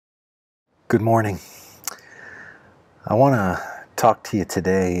Good morning. I want to talk to you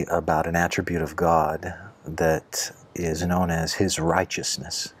today about an attribute of God that is known as His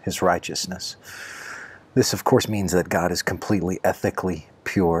righteousness. His righteousness. This, of course, means that God is completely ethically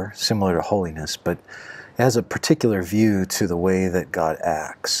pure, similar to holiness, but it has a particular view to the way that God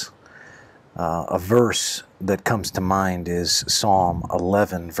acts. A verse that comes to mind is Psalm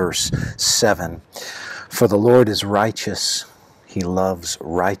 11, verse 7. For the Lord is righteous. He loves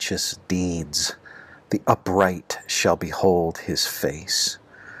righteous deeds. The upright shall behold His face.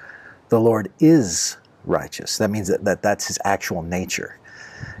 The Lord is righteous. That means that's His actual nature.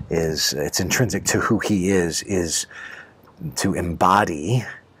 It's intrinsic to who He is to embody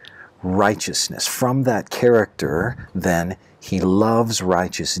righteousness. From that character, then, He loves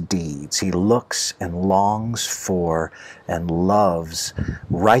righteous deeds. He looks and longs for and loves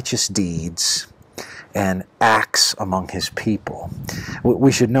righteous deeds and acts among His people.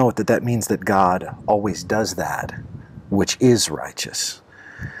 We should note that means that God always does that which is righteous.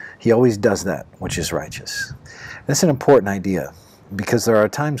 He always does that which is righteous. That's an important idea, because there are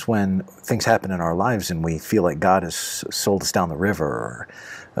times when things happen in our lives and we feel like God has sold us down the river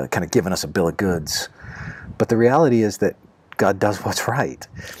or kind of given us a bill of goods. But the reality is that God does what's right.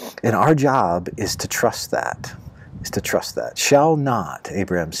 And our job is to trust that. Shall not,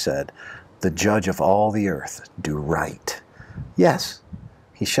 Abraham said, the judge of all the earth do right? Yes,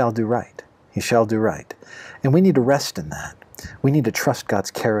 he shall do right. He shall do right. And we need to rest in that. We need to trust God's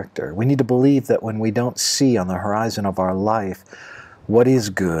character. We need to believe that when we don't see on the horizon of our life what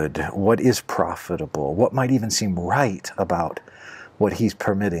is good, what is profitable, what might even seem right about what He's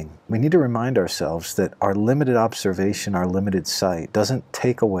permitting, we need to remind ourselves that our limited observation, our limited sight, doesn't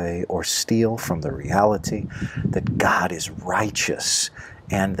take away or steal from the reality that God is righteous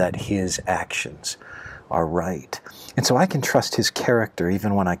and that His actions are right. And so I can trust His character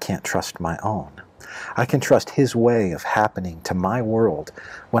even when I can't trust my own. I can trust His way of happening to my world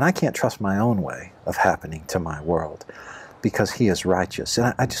when I can't trust my own way of happening to my world, because He is righteous.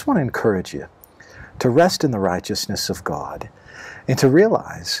 And I just want to encourage you to rest in the righteousness of God and to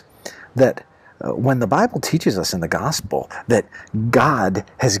realize that when the Bible teaches us in the gospel that God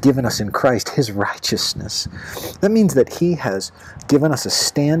has given us in Christ His righteousness, that means that He has given us a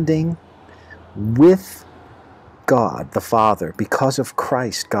standing with God the Father because of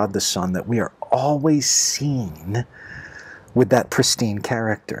Christ, God the Son, that we are always seen with that pristine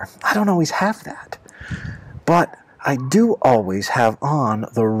character. I don't always have that, but I do always have on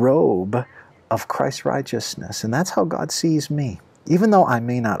the robe of Christ's righteousness, and that's how God sees me. Even though I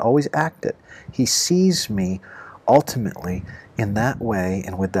may not always act it, He sees me ultimately in that way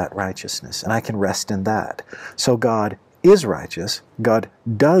and with that righteousness, and I can rest in that. So God is righteous, God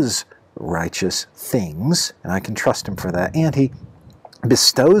does righteous things, and I can trust Him for that, and He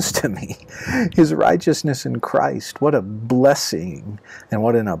bestows to me His righteousness in Christ. What a blessing, and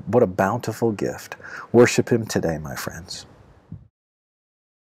what a bountiful gift. Worship Him today, my friends.